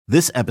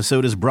This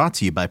episode is brought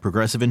to you by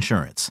Progressive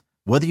Insurance.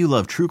 Whether you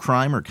love true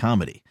crime or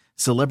comedy,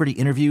 celebrity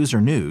interviews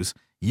or news,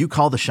 you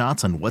call the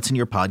shots on what's in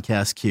your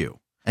podcast queue.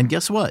 And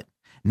guess what?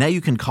 Now you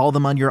can call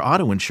them on your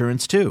auto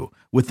insurance too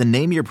with the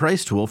Name Your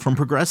Price tool from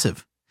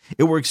Progressive.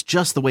 It works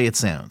just the way it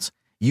sounds.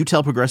 You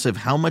tell Progressive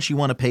how much you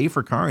want to pay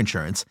for car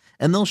insurance,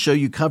 and they'll show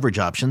you coverage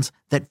options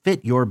that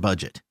fit your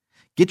budget.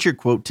 Get your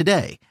quote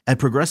today at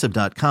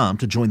Progressive.com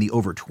to join the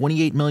over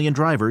 28 million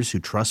drivers who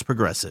trust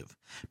Progressive.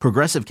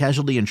 Progressive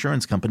Casualty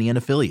Insurance Company and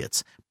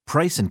Affiliates.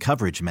 Price and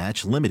coverage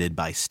match limited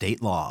by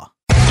state law.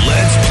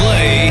 Let's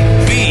play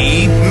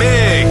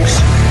B-Mix.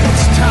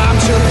 It's time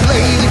to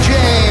play the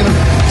game.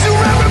 To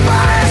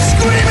everybody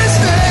scream his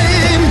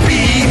name.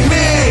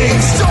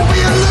 B-Mix, don't be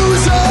a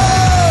loser.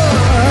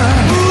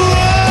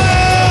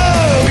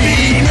 Whoa,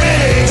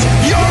 B-Mix,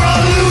 you're a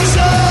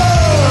loser.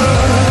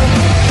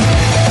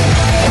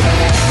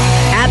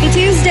 Happy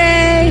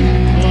Tuesday.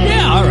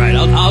 Yeah, all right.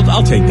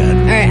 I'll take that.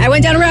 All right, I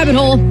went down a rabbit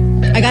hole.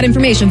 I got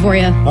information for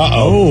you.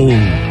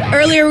 Uh-oh.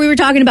 Earlier we were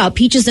talking about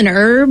Peaches and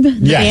Herb, the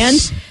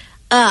Yes. band.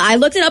 I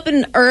looked it up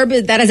in Herb.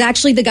 That is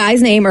actually the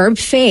guy's name, Herb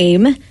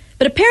Fame.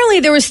 But apparently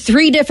there was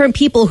 3 different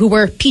people who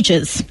were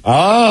Peaches.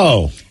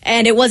 Oh.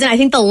 And it wasn't, I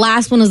think the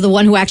last one was the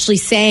one who actually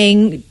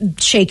sang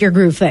Shake Your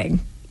Groove thing.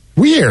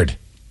 Weird.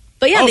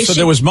 But yeah, So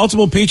there was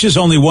multiple Peaches,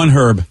 only one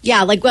Herb.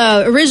 Yeah, like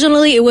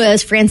originally it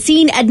was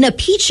Francine Edna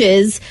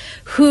Peaches,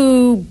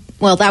 who,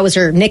 well, that was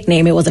her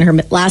nickname. It wasn't her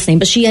last name,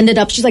 but she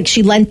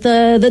lent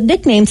the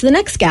nickname to the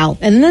next gal,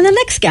 and then the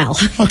next gal.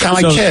 Well, kind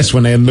of like Kiss,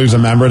 when they lose a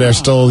member, they're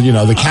still,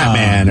 the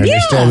Catman, or they're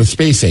still the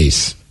Space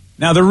Ace.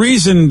 Now, the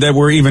reason that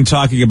we're even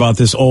talking about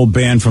this old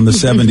band from the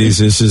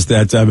 70s is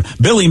that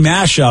Billy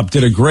Mashup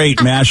did a great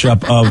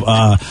mashup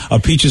of a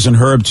Peaches and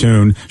Herb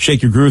tune,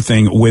 Shake Your Groove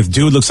thing, with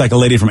Dude Looks Like a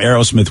Lady from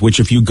Aerosmith,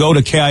 which if you go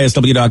to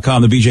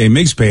KISW.com, the BJ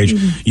Miggs page,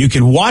 you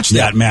can watch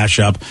that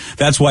mashup.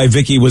 That's why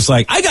Vicky was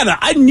like,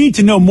 I need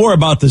to know more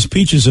about this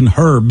Peaches and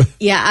Herb.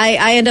 Yeah,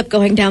 I end up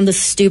going down the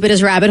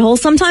stupidest rabbit hole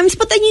sometimes,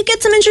 but then you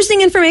get some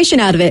interesting information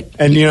out of it.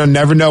 And,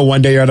 never know,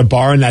 one day you're at a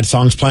bar and that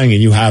song's playing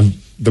and you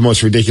have the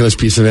most ridiculous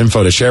piece of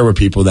info to share with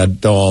people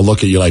that they'll all look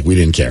at you like we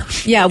didn't care.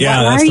 Yeah,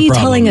 Yeah, why that's are the you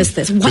problem. telling us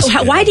this?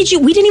 Why did you?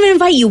 We didn't even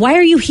invite you. Why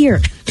are you here?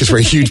 Because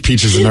we're huge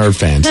Peaches and Herb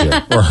fans here.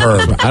 Or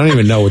Herb. I don't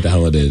even know what the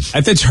hell it is.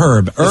 I think it's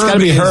Herb. It's got to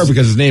be Herb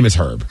because his name is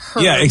Herb.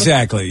 Yeah,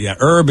 exactly. Yeah,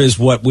 Herb is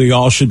what we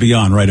all should be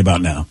on right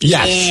about now.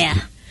 Yes. Yeah.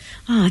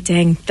 Oh,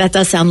 dang. That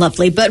does sound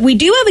lovely. But we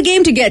do have a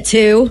game to get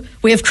to.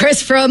 We have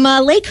Chris from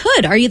Lake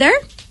Hood. Are you there?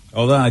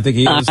 Hold on, I think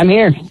he is. I'm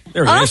here.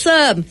 There he is.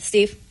 Awesome.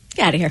 Steve,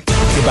 get out of here.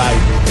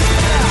 Goodbye.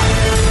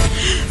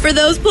 For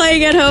those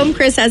playing at home,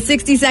 Chris has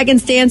 60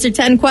 seconds to answer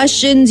 10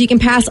 questions. You can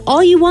pass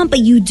all you want, but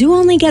you do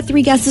only get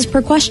 3 guesses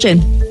per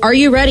question. Are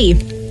you ready?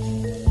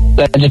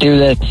 Let's do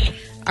this.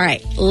 All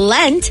right.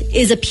 Lent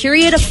is a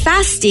period of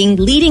fasting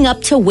leading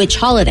up to which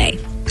holiday?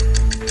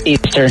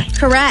 Easter.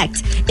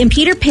 Correct. In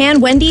Peter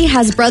Pan, Wendy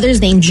has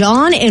brothers named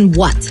John and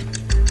what?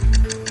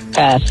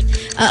 Pass.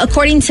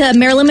 According to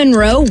Marilyn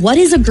Monroe, what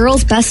is a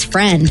girl's best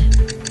friend?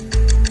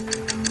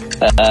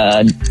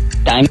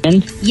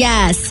 Diamond.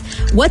 Yes.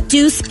 What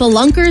do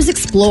spelunkers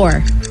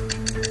explore?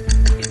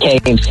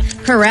 Caves.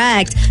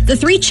 Correct. The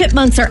 3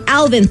 chipmunks are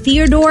Alvin,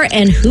 Theodore,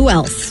 and who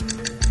else?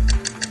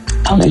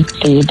 Alvin,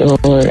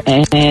 Theodore,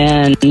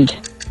 and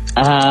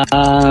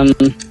I'll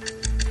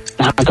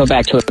go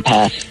back to a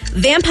pass.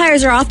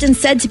 Vampires are often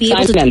said to be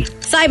able Simon.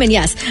 to... Simon,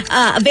 yes.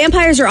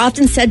 Vampires are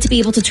often said to be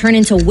able to turn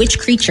into which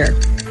creature?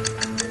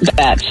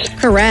 Bats.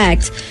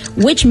 Correct.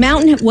 Which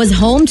mountain was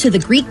home to the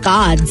Greek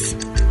gods?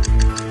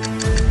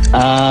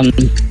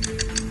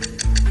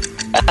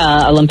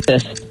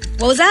 Olympus.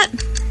 What was that?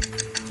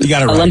 You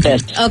got it right.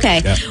 Olympus. Okay.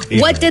 Yeah.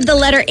 What did the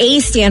letter A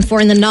stand for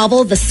in the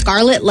novel The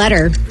Scarlet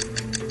Letter?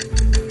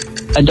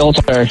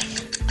 Adulterer.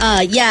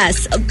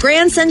 Yes.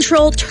 Grand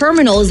Central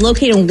Terminal is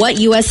located in what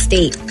U.S.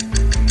 state?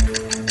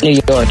 New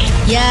York.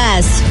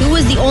 Yes. Who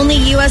was the only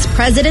U.S.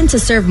 president to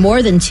serve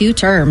more than 2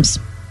 terms?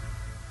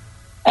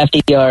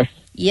 FDR.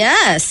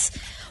 Yes.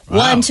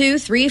 Wow. 1, 2,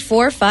 3,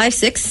 4, 5,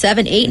 6,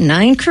 7, 8,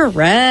 9.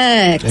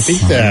 Correct. I think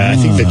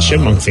the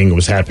chipmunk thing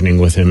was happening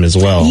with him as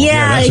well.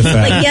 Yeah, he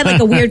had like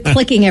a weird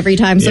clicking every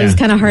time, so it's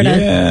kind of hard to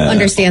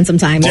understand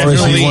sometimes. Or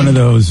is he one of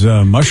those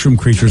mushroom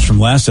creatures from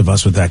Last of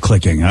Us with that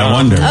clicking? I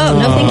wonder. Oh,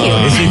 no, thank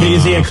you.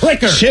 Is he a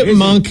clicker?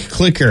 Chipmunk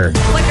clicker.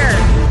 Clicker.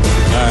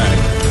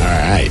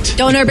 All right.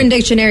 Don't Urban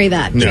Dictionary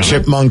that. No.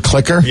 Chipmunk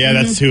clicker? Yeah,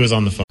 that's who was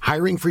on the phone.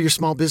 Hiring for your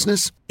small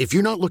business? If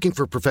you're not looking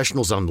for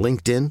professionals on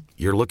LinkedIn,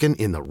 you're looking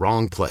in the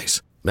wrong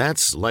place.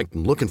 That's like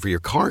looking for your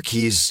car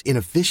keys in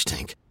a fish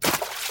tank.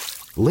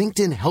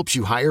 LinkedIn helps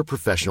you hire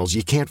professionals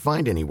you can't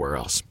find anywhere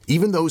else,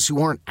 even those who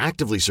aren't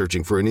actively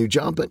searching for a new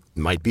job but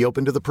might be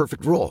open to the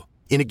perfect role.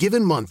 In a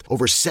given month,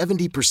 over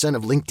 70%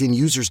 of LinkedIn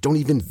users don't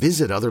even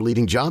visit other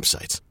leading job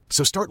sites.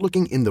 So start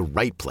looking in the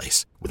right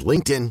place. With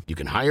LinkedIn, you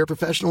can hire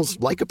professionals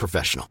like a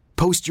professional.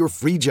 Post your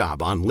free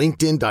job on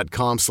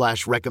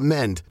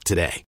linkedin.com/recommend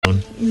today. I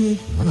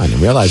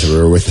didn't realize we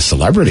were with a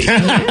celebrity.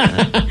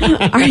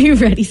 Are you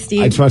ready,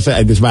 Steve? I just want to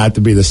say, this might have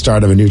to be the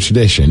start of a new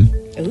tradition.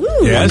 Ooh.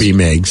 Yes. B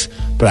Migs,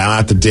 but I don't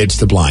have to ditch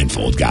the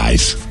blindfold,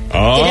 guys. Did it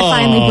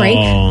finally break?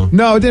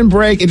 No, it didn't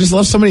break. It just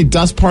left so many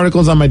dust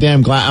particles on my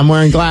damn glass. I'm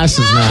wearing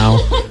glasses now.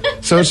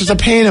 So it's just a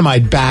pain in my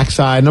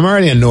backside, and I'm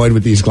already annoyed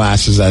with these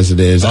glasses as it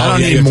is. I don't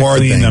you need have to more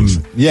clean things.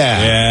 them.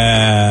 Yeah.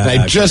 Yeah.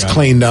 And I just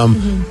cleaned them,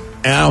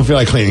 and I don't feel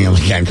like cleaning them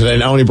again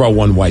because I only brought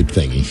one wipe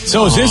thingy.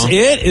 So is this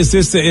it? Is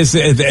this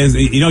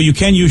you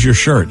can use your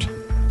shirt?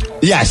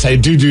 Yes, I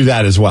do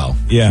that as well.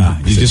 Yeah,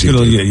 you just gonna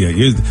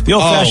the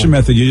old-fashioned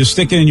method. You just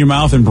stick it in your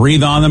mouth and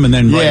breathe on them, and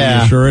then write in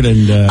your shirt.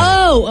 And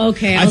Oh,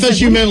 okay. I thought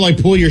you meant like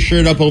pull your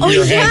shirt up over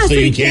your head so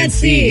you can't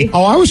see.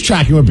 Oh, I was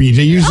tracking with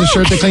BJ. Use the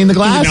shirt to clean the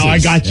glasses. No, I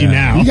got you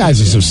now. You guys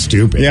are so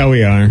stupid. Yeah,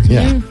 we are.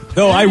 Yeah.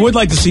 though I would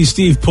like to see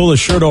Steve pull his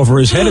shirt over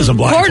his head as a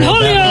blindfold.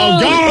 Oh,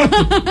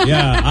 God.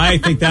 Yeah, I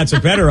think that's a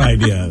better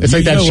idea. It's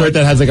like that shirt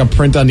that has like a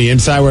print on the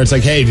inside where it's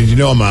like, hey, did you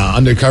know I'm an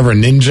undercover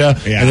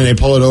ninja? Yeah. And then they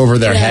pull it over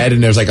their head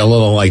and there's like a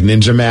little like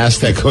ninja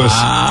mask that goes. Or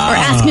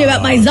ask me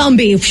about my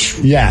zombie.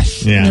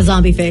 Yes. In the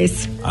zombie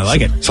face. I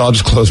like it. So I'll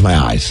just close my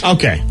eyes.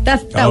 Okay.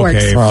 That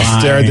works. Or I'll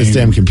stare at this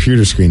damn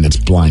computer screen that's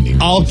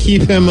blinding. I'll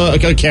keep him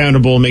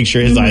accountable, make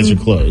sure his eyes are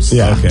closed.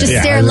 Yeah. Okay. Just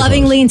Yeah, stare eyes are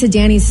lovingly into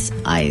Danny's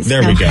eyes.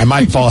 There we go. I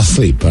might fall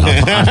asleep, but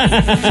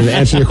to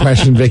answer your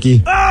question,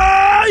 Vicky,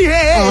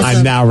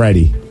 I'm now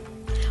ready.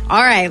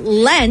 All right.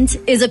 Lent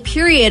is a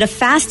period of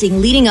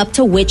fasting leading up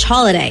to which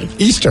holiday?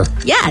 Easter.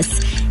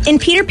 Yes. In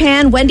Peter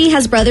Pan, Wendy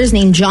has brothers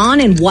named John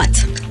and what?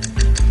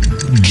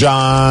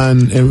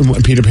 John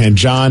and Peter Pan.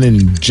 John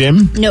and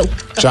Jim? Nope.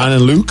 John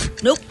and Luke?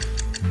 Nope.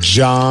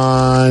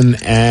 John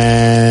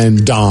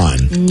and Don.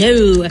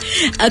 No.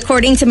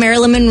 According to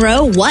Marilyn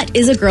Monroe, what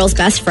is a girl's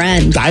best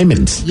friend?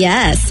 Diamonds.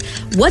 Yes.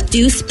 What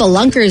do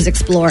spelunkers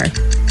explore?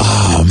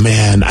 Oh,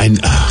 man.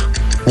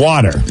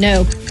 Water.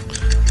 No.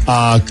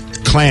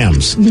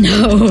 Clams.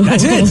 No.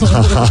 That's it.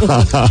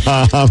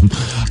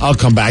 I'll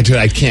come back to it.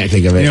 I can't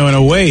think of it. You know, in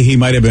a way, he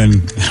might have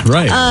been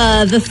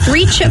right. The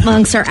three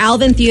chipmunks are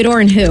Alvin, Theodore,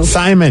 and who?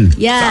 Simon.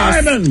 Yes.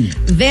 Simon.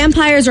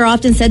 Vampires are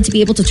often said to be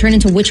able to turn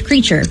into which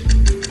creature?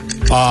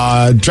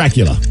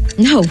 Dracula.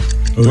 No.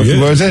 Oh, What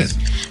yeah. was it?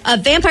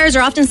 Vampires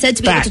are often said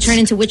to be able to Bats. turn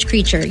into which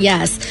creature?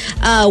 Yes.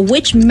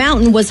 Which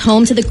mountain was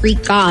home to the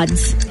Greek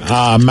gods?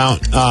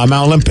 Mount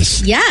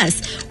Olympus.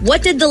 Yes.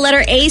 What did the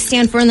letter A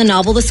stand for in the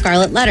novel The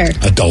Scarlet Letter?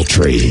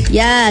 Adultery.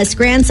 Yes.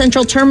 Grand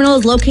Central Terminal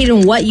is located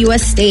in what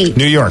U.S. state?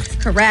 New York.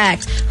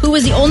 Correct. Who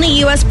was the only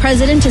U.S.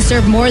 president to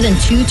serve more than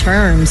 2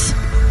 terms?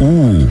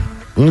 Ooh.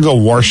 I'm going to go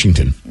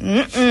Washington.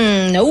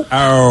 Nope.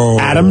 Oh.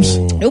 Adams.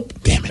 Nope.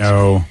 Damn it.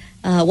 No.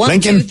 1,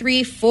 Lincoln. 2,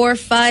 3, 4,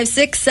 5,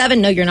 6, 7.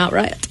 No, you're not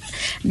right.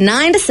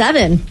 9 to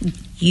 7.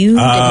 You did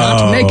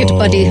not make it,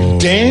 buddy.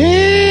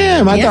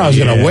 Damn. I thought I was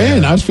going to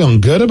win. I was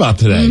feeling good about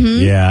today.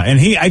 Yeah, and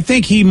I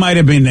think he might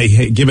have been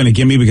given a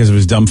gimme because of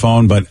his dumb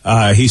phone, but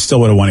he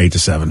still would have won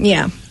 8-7.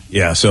 Yeah.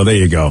 Yeah, so there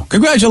you go.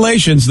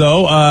 Congratulations,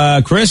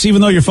 though. Chris,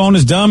 even though your phone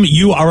is dumb,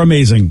 you are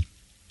amazing.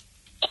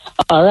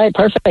 All right,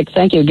 perfect.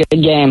 Thank you. Good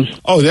game.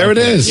 Oh, there it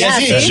is. Yeah,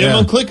 The see?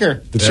 Chipmunk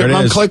clicker. The There it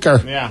chipmunk is. clicker.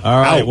 Yeah.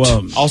 All right, Out.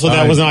 well. Also, all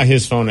that right. was not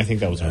his phone. I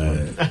think that was her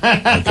one.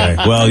 Okay,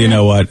 well, you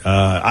know what?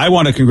 I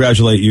want to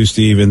congratulate you,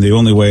 Steve, in the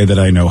only way that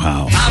I know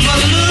how. I'm a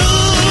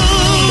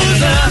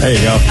loser. There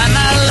you go. And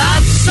I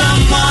love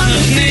someone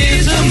who's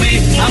near to me.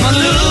 I'm a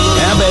loser.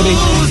 Yeah, baby.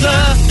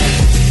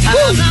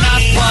 I'm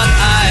not what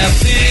I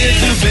appear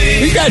to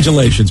be.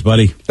 Congratulations,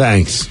 buddy.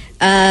 Thanks.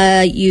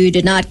 You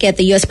did not get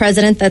the U.S.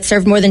 president that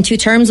served more than 2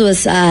 terms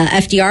was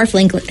FDR,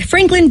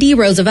 Franklin D.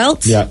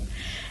 Roosevelt. Yeah.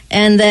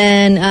 And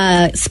then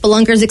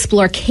spelunkers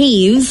explore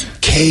caves.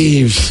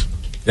 Caves.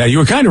 Yeah, you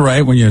were kind of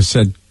right when you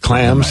said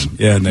Clams.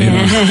 Yeah, no, you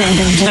know.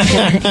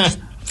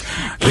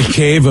 The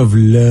Cave of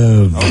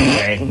Love.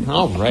 Okay.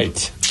 All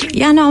right.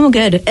 Yeah, no, I'm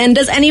good. And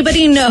does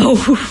anybody know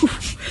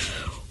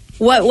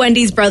what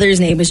Wendy's brother's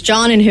name is?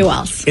 John and who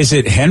else? Is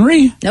it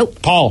Henry?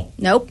 Nope. Paul.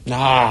 Nope.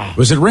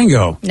 Was it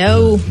Ringo?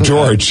 No.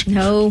 George.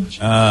 No.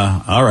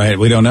 All right,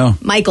 we don't know.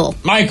 Michael.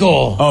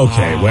 Michael.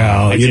 Okay,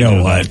 well, I you didn't know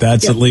know what? that.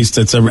 That's at least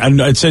it's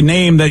a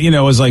name that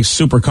was like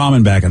super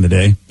common back in the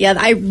day. Yeah,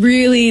 I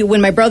really,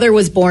 when my brother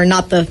was born,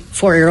 not the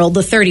 4-year-old,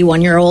 the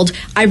 31-year-old,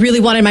 I really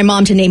wanted my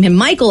mom to name him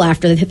Michael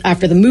after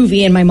the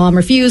movie, and my mom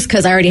refused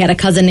because I already had a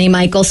cousin named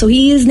Michael. So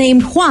he is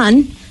named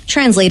Juan,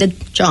 translated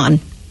John.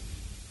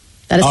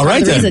 That is All part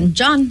right, of the then. reason.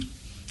 John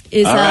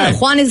is All right.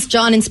 Juan is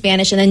John in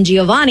Spanish, and then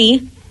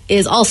Giovanni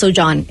is also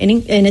John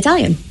in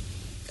Italian.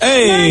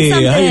 Hey,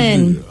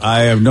 Learn something. I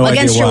have no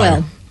Against idea your why.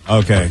 will.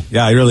 Okay,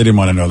 yeah, I really didn't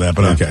want to know that,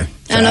 but okay.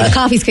 I don't know, the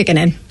coffee's kicking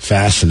in.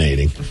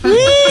 Fascinating.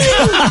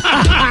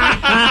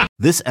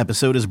 This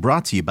episode is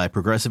brought to you by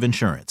Progressive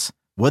Insurance.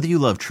 Whether you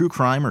love true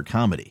crime or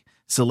comedy,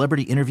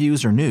 celebrity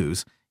interviews or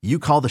news, you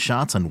call the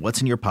shots on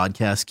what's in your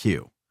podcast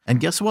queue. And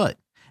guess what?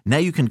 Now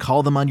you can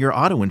call them on your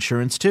auto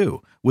insurance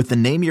too with the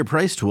Name Your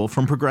Price tool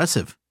from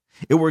Progressive.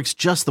 It works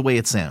just the way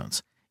it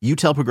sounds. You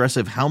tell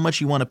Progressive how much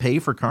you want to pay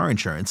for car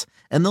insurance,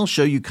 and they'll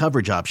show you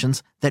coverage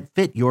options that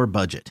fit your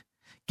budget.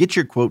 Get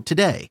your quote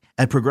today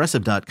at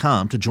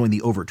Progressive.com to join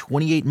the over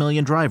 28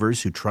 million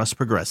drivers who trust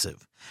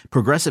Progressive.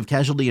 Progressive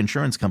Casualty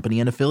Insurance Company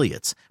and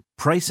Affiliates.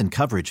 Price and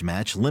coverage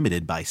match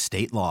limited by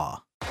state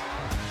law.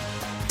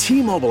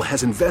 T-Mobile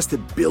has invested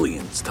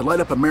billions to light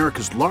up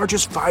America's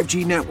largest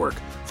 5G network,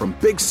 from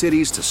big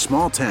cities to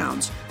small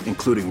towns,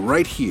 including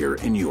right here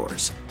in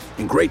yours.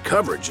 And great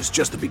coverage is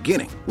just the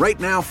beginning. Right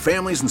now,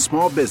 families and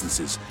small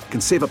businesses can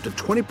save up to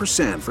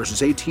 20%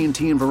 versus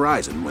AT&T and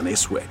Verizon when they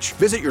switch.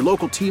 Visit your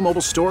local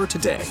T-Mobile store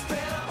today.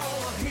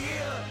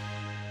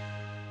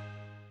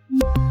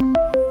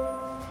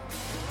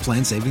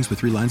 Plan savings with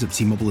 3 lines of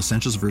T-Mobile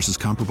Essentials versus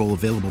comparable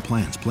available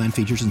plans. Plan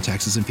features and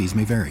taxes and fees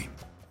may vary.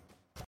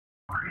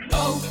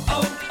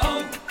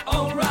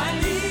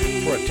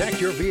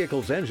 Protect your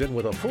vehicle's engine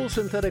with a full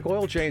synthetic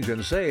oil change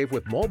and save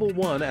with Mobil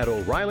 1 at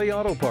O'Reilly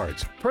Auto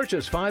Parts.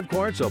 Purchase 5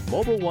 quarts of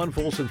Mobil 1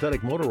 full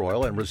synthetic motor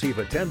oil and receive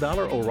a $10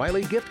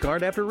 O'Reilly gift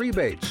card after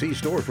rebate. See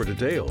store for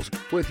details.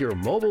 With your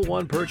Mobil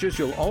 1 purchase,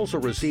 you'll also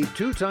receive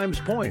 2 times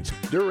points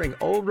during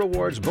O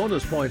Rewards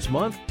Bonus Points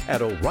Month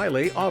at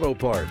O'Reilly Auto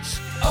Parts.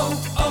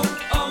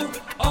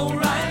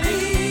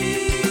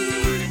 O'Reilly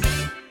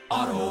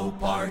Auto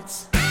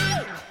Parts.